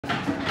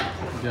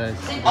guys,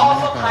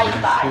 also Thai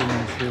style.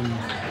 museum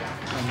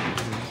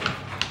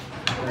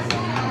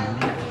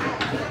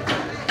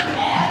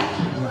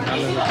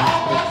This is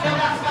almost the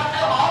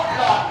structure of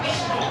Lord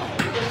Vishnu,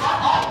 the god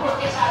of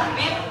protection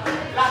with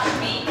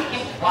Lakshmi,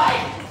 his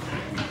wife.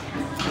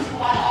 This is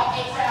one of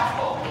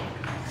example.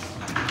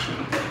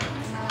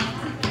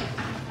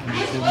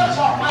 This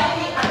workshop might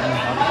be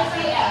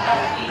noisy and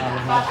lovely,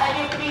 but I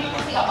will be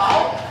using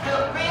about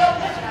the real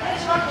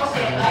traditional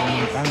process like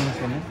this.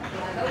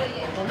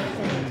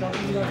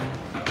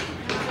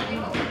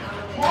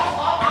 Most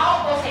of our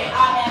process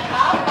are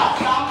handcraft, but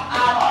some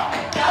are not,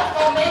 just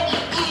to make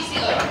it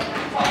easier.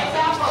 For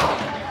example,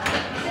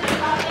 this is a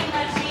cutting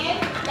machine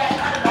that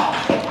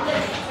unlocks the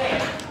wooden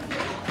pieces.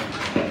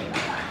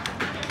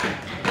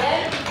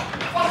 Then,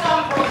 for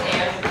some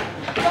process,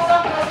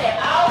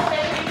 our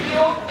specific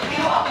will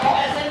a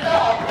point center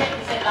of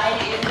 10% like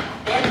this.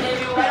 Then they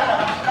will write a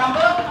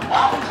number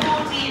 1,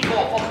 2, 3,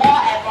 4 for more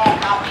and more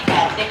graphic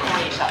and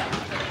decoration.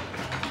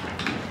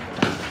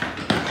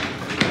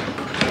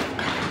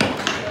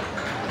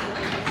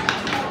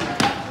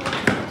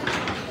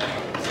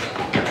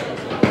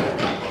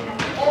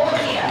 Over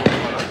here,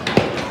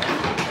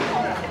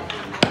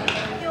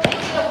 this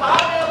is the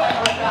founder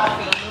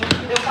biography.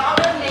 The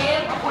founder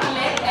name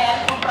Kunlet and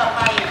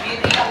Pattaya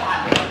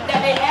that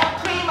they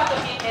have 3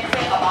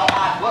 masterpieces about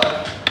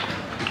artwork.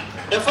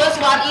 The first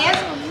one is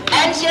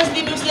Ancient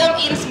Museum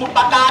in Smut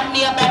Prakan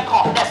near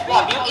Bangkok, that's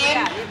what built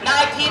in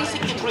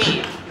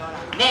 1963.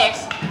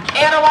 Next,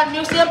 Erawan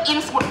Museum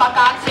in Smut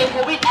Prakan, same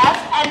COVID as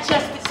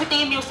Ancient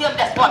City Museum,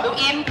 that's what built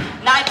in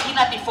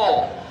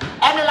 1994.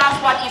 And the last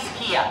one is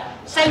here,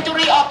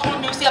 Century of Truth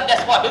Museum,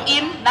 that's what built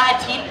in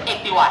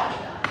 1981.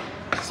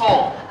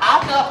 So,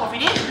 after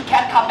finish, you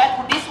can come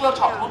back to this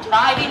workshop to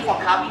driving for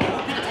carving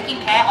wood, taking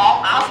care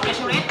of our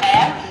specialist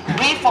and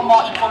read for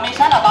more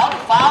information about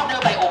the founder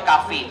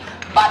biography.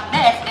 But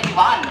next,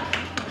 everyone,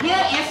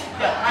 here is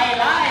the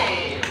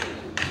highlight.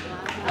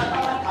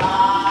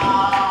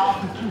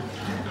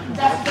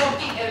 Just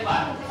joking,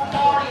 everyone.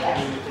 More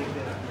relax.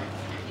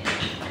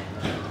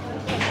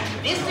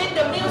 This is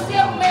the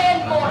museum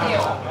main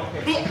model.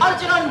 The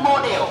original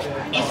model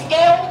is